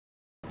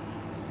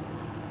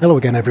Hello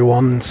again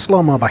everyone,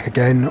 SloMo back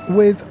again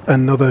with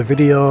another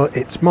video.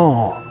 It's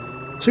more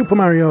Super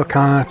Mario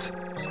Kart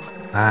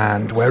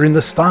and we're in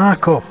the Star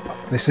Cup.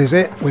 This is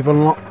it, we've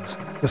unlocked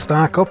the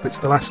Star Cup, it's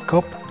the last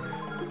cup.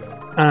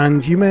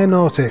 And you may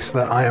notice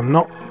that I am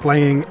not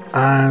playing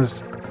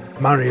as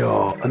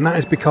Mario, and that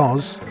is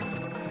because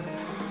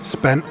I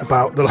spent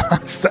about the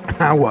last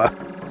hour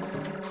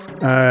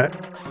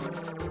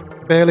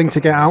failing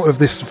to get out of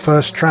this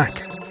first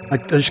track. I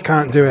just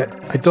can't do it.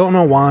 I don't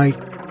know why.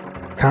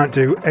 Can't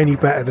do any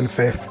better than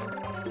 5th.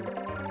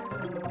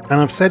 And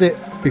I've said it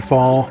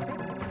before,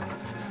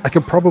 I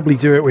could probably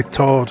do it with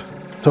Toad.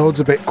 Toad's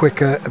a bit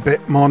quicker, a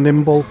bit more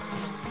nimble.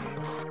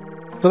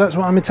 So that's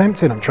what I'm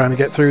attempting. I'm trying to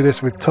get through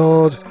this with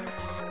Toad.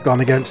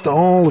 Gone against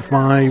all of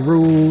my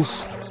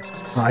rules.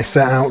 I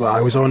set out that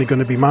I was only going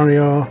to be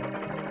Mario.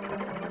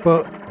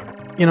 But,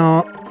 you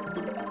know,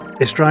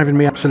 it's driving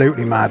me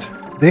absolutely mad.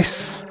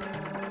 This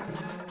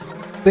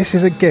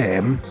is a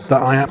game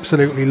that I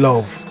absolutely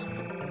love.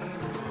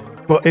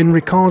 But in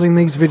recording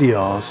these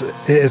videos,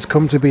 it has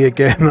come to be a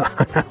game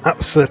that I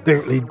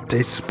absolutely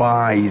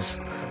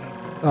despise.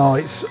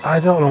 Oh, I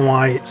don't know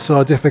why it's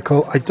so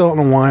difficult. I don't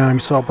know why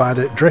I'm so bad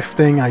at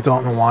drifting. I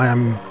don't know why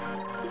I'm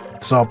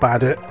so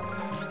bad at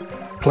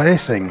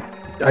placing.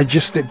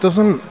 It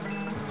doesn't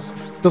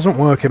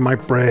work in my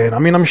brain. I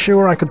mean, I'm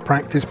sure I could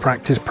practice,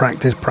 but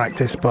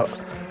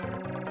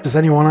does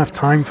anyone have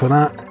time for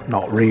that?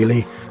 Not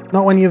really.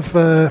 Not when you've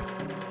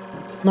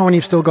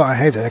still got a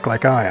headache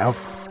like I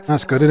have.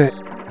 That's good, isn't it?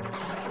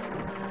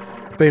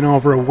 It's been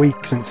over a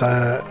week since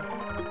I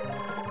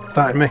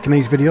started making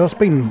these videos. It's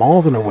been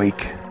more than a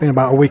week. It's been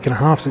about a week and a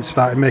half since I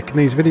started making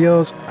these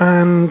videos,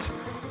 and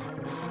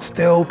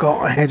still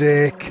got a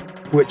headache,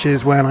 which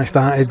is when I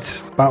started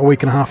about a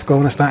week and a half ago,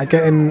 when I started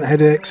getting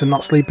headaches and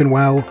not sleeping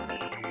well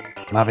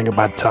and having a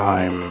bad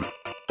time.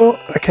 But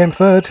I came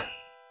third.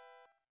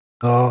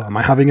 So, am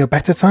I having a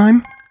better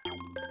time?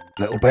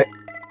 A little bit.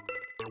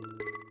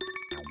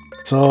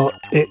 So,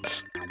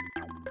 it's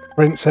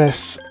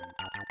Princess,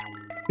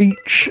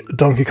 Peach,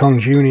 Donkey Kong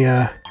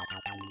Jr.,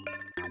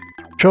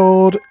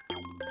 Toad,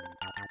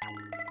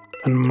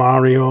 and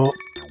Mario.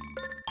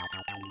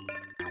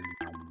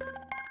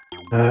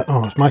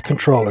 Oh, it's my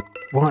controller.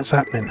 What's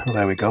happening? Oh,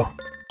 there we go.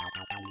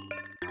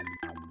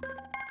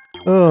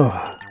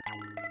 Oh.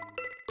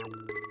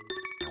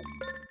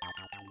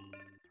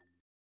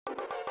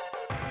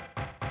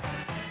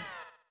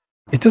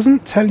 It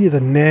doesn't tell you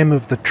the name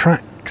of the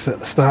tracks at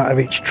the start of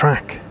each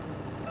track.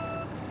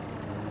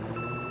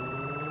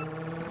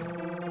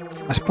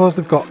 I suppose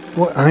they've got...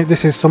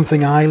 this is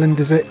something Island,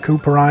 is it?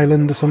 Cooper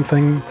Island or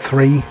something?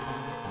 3?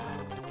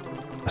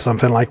 Or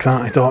something like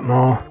that, I don't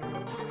know.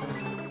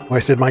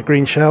 Wasted my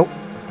green shell.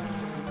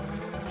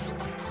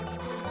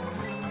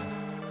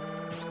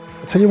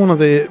 I'll tell you one of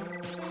the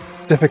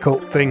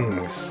difficult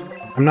things.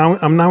 I'm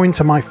now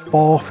into my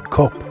 4th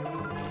cup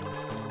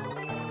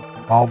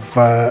of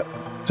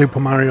Super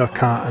Mario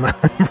Kart, and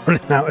I'm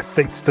running out of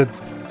things to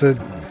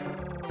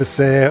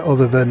say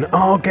other than,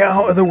 oh, get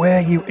out of the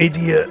way, you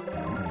idiot.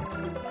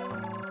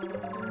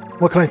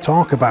 What can I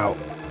talk about?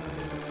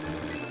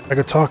 I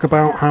could talk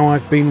about how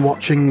I've been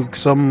watching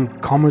some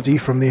comedy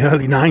from the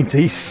early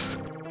 90s.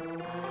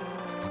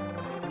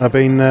 I've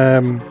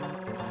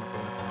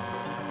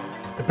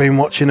been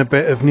watching a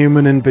bit of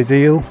Newman and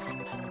Bedil.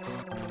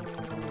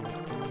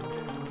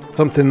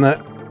 Something that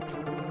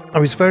I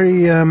was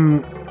very... I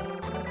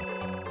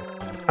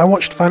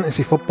watched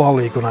Fantasy Football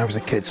League when I was a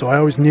kid, so I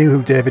always knew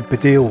who David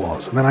Bedil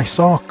was. And then I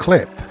saw a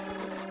clip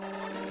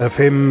of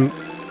him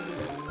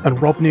and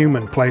Rob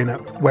Newman playing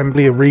at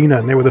Wembley Arena,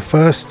 and they were the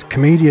first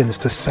comedians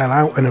to sell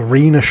out an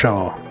arena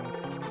show.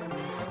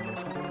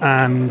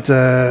 And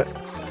I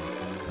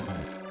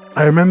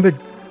remember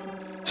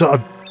sort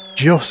of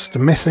just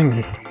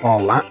missing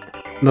all that.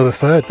 Another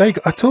third. I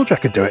told you I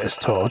could do it as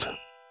Toad.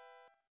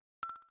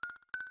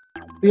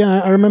 But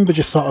yeah, I remember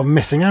just sort of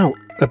missing out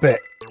a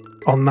bit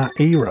on that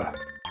era.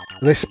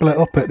 They split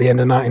up at the end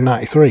of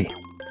 1993.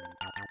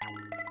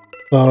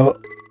 So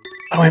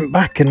I went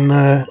back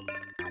and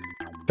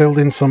filled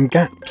in some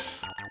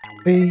gaps.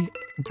 The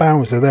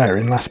Bowser there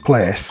in last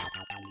place.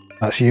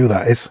 That's you,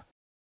 that is.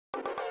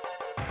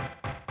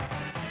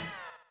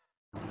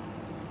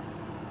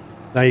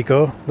 There you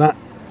go. That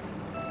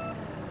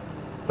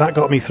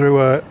got me through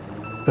a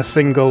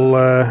single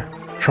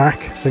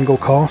track, single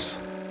course.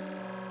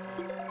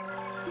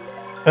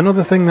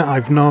 Another thing that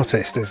I've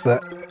noticed is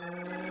that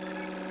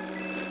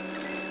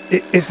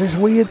it's this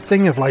weird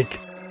thing of like,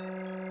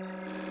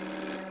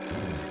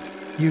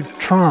 you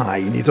try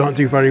and you don't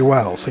do very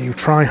well, so you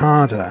try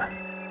harder,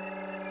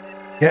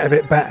 get a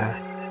bit better,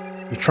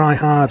 you try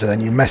harder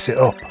and you mess it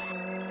up.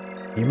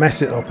 You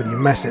mess it up and you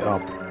mess it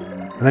up.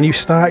 And then you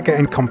start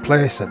getting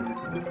complacent,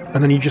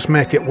 and then you just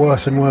make it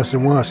worse and worse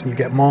and worse, and you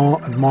get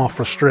more and more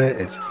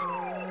frustrated.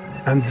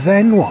 And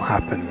then what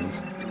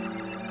happens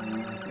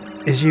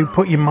is you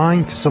put your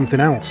mind to something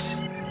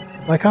else.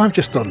 Like I've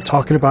just done,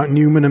 talking about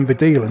Newman and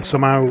Bedil, and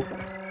somehow,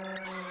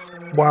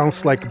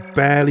 whilst like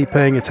barely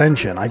paying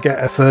attention, I get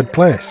a 3rd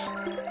place.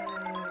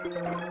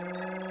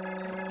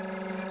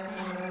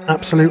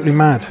 Absolutely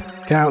mad.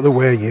 Get out of the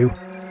way, you.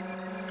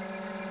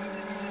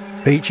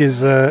 Peach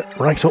is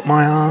right up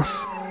my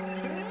arse.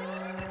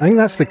 I think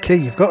that's the key.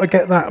 You've got to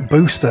get that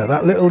booster,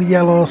 that little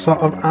yellow sort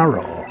of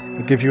arrow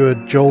that gives you a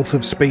jolt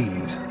of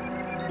speed.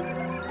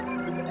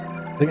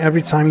 I think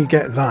every time you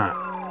get that,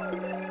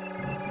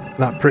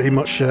 that pretty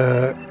much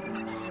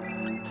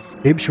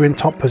keeps you in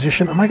top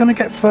position. Am I going to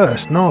get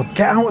first? No,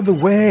 get out of the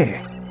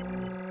way.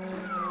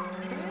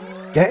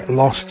 Get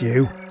lost,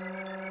 you.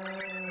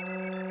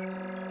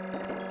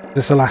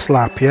 This is the last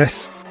lap,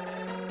 yes.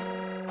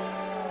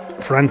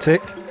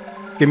 Frantic.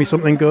 Give me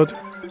something good.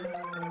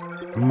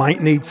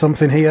 Might need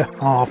something here.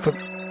 Oh, for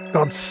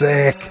God's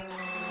sake.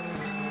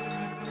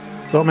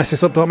 Don't mess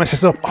this up, don't mess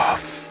this up. Oh,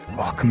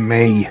 fuck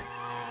me.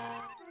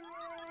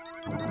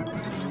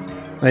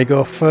 There you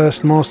go,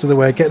 first most of the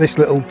way. Get this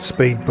little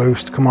speed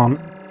boost, come on.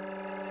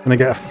 Gonna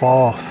get a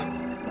fourth.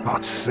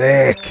 God's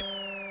sake.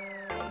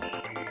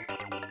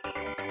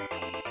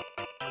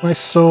 That's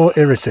so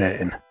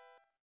irritating.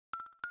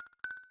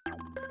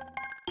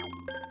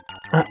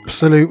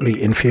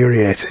 Absolutely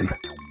infuriating.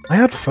 I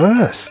had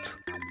first.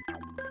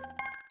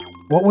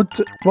 What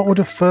would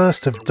a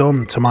first have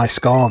done to my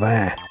score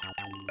there?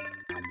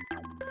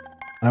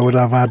 I would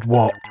have had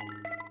what?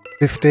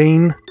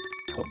 15?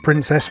 But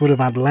Princess would have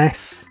had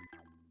less.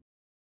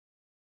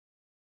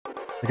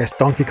 I guess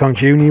Donkey Kong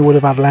Jr. would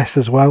have had less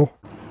as well.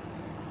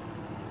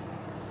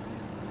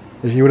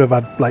 Because you would have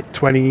had like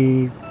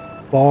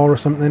 24 or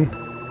something.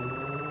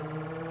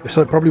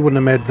 So it probably wouldn't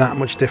have made that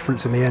much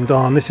difference in the end.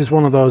 Oh, and this is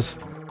one of those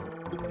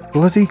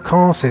bloody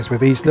courses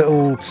with these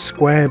little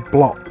square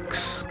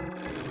blocks.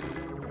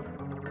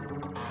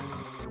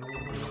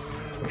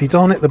 If you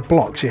don't hit the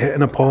blocks, you hit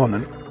an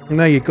opponent. And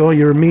there you go,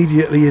 you're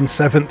immediately in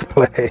 7th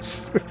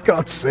place. For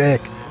God's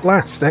sake.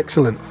 Last,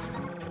 excellent.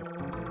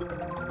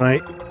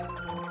 Right.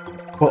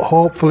 But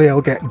hopefully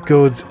I'll get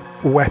good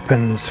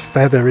weapons.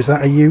 Feather, is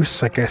that a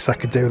use? I guess I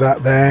could do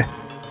that there.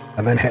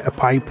 And then hit a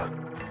pipe.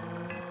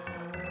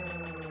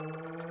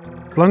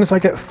 As long as I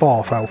get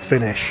 4th, I'll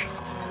finish.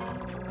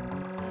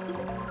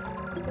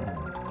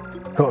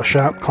 Got a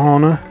sharp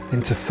corner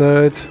into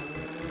 3rd.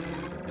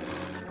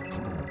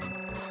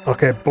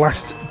 Okay,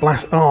 blast.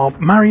 Oh,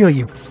 Mario,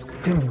 you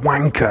fucking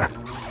wanker.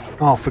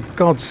 Oh, for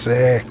God's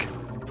sake.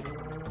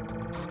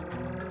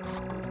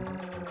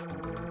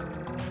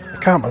 I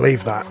can't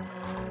believe that.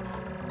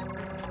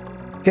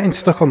 Getting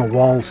stuck on the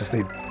walls is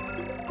the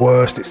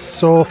worst. It's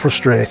so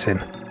frustrating.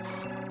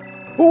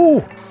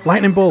 Oh,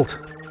 lightning bolt.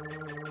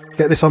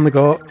 Get this on the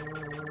go.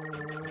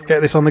 Get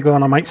this on the go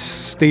and I might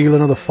steal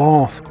another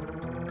 4th.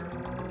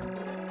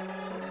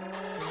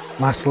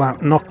 Last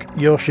lap. Knock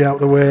Yoshi out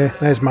the way.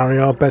 There's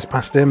Mario. Bez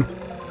past him.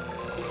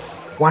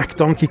 Whack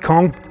Donkey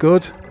Kong.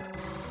 Good.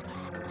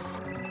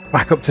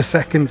 Back up to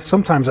 2nd.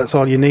 Sometimes that's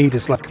all you need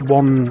is like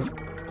one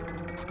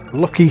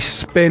lucky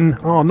spin.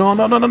 Oh, no.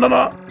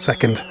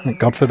 2nd. Thank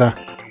God for that.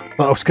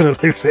 Thought I was going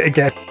to lose it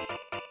again.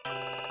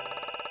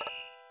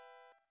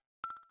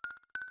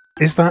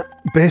 Is that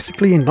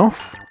basically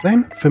enough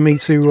then for me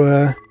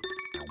to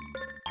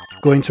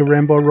go into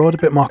Rainbow Road a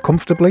bit more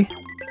comfortably?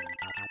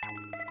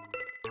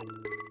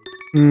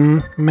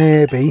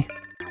 Maybe.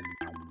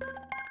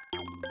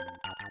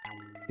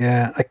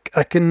 Yeah,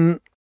 I can...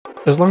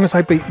 As long as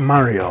I beat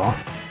Mario,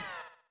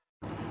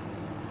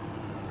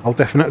 I'll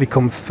definitely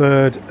come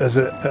 3rd as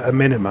at a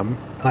minimum.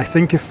 And I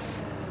think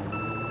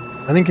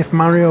if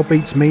Mario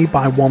beats me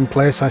by 1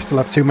 place, I still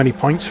have too many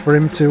points for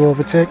him to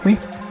overtake me.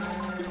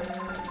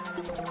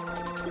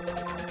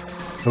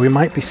 So we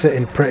might be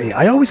sitting pretty.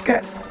 I always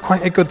get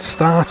quite a good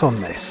start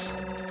on this.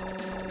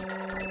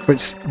 But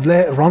it's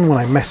later on when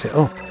I mess it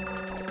up.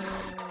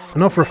 I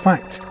know for a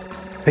fact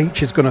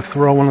Peach is going to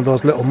throw one of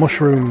those little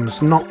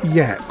mushrooms. Not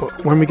yet,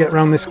 but when we get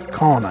around this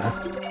corner,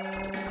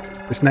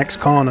 this next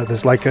corner,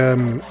 there's like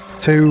 2...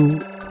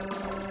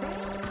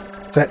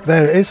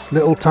 There it is,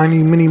 little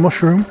tiny mini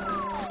mushroom.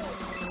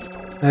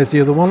 There's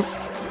the other one.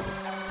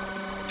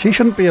 She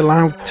shouldn't be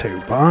allowed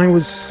to, but I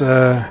was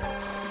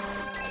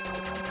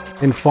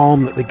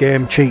informed that the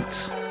game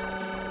cheats.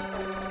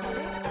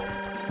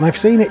 And I've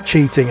seen it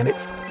cheating, and it...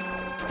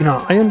 You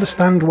know, I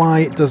understand why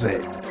it does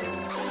it.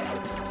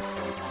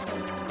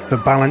 For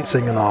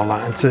balancing and all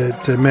that,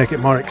 and to make it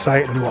more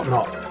exciting and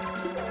whatnot.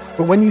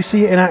 But when you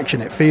see it in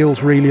action, it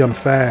feels really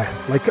unfair.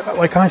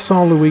 Like I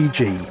saw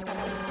Luigi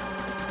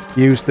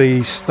use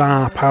the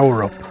star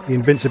power-up, the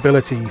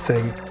invincibility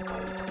thing,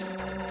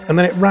 and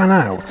then it ran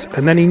out,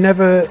 and then he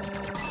never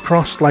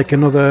crossed like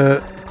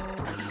another...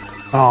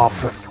 Oh,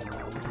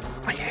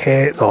 I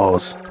hate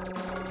those.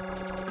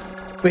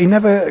 But he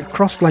never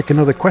crossed like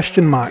another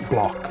question mark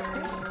block.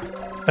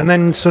 And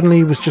then suddenly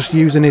he was just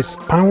using his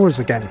powers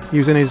again,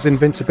 using his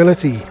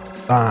invincibility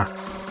star.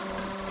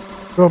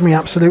 Drove me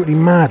absolutely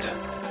mad.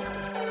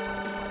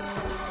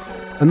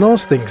 And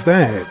those things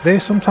there, they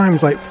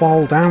sometimes like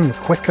fall down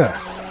quicker.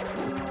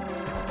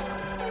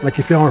 Like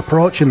if you're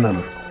approaching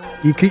them,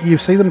 you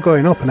see them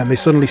going up and then they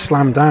suddenly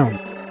slam down.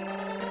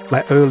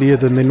 Like earlier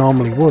than they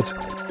normally would.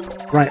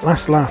 Right,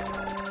 last lap.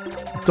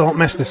 Don't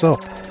mess this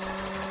up.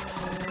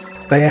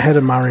 Stay ahead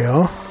of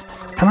Mario.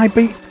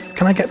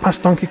 Can I get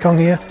past Donkey Kong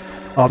here?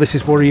 Oh, this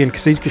is worrying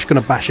because he's just going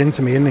to bash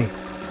into me, isn't he?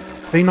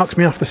 If he knocks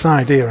me off the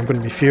side here, I'm going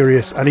to be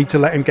furious. I need to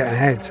let him get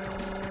ahead.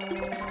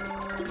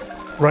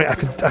 Right, I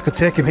could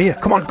take him here.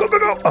 Come on, go, go,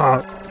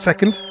 go!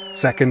 Second.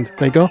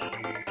 There you go.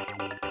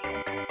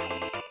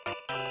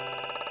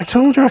 I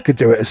told you I could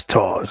do it as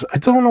Tours. I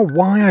don't know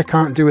why I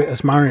can't do it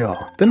as Mario.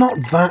 They're not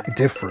that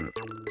different.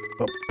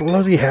 But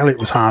bloody hell, it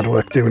was hard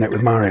work doing it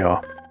with Mario.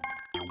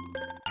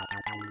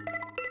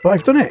 But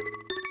I've done it.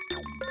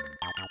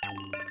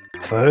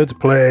 3rd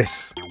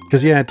place.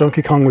 Because, yeah,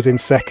 Donkey Kong was in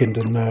 2nd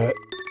and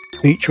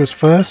Peach was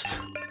 1st.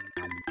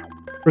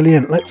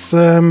 Brilliant. Let's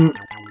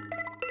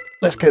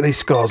get these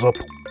scores up.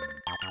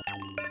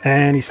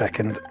 Any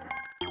second.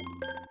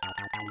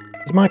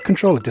 Is my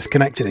controller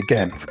disconnected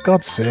again? For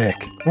God's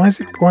sake. Why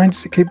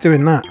does it keep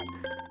doing that?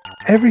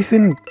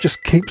 Everything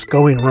just keeps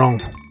going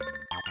wrong.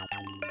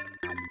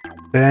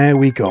 There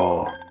we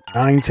go.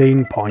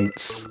 19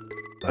 points.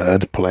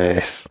 3rd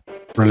place.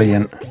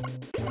 Brilliant.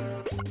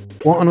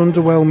 What an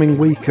underwhelming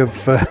week of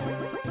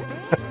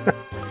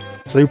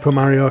Super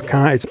Mario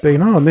Kart it's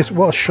been. Oh, and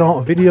what a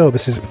short video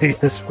this has been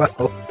as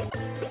well.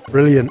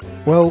 Brilliant.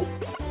 Well,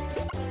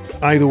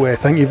 either way,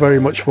 thank you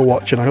very much for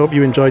watching. I hope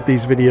you enjoyed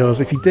these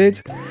videos. If you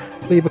did,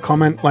 leave a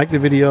comment, like the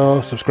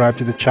video, subscribe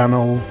to the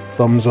channel,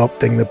 thumbs up,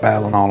 ding the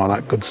bell and all of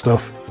that good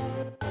stuff.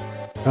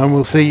 And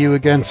we'll see you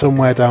again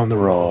somewhere down the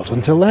road.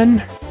 Until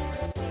then,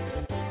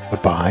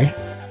 goodbye.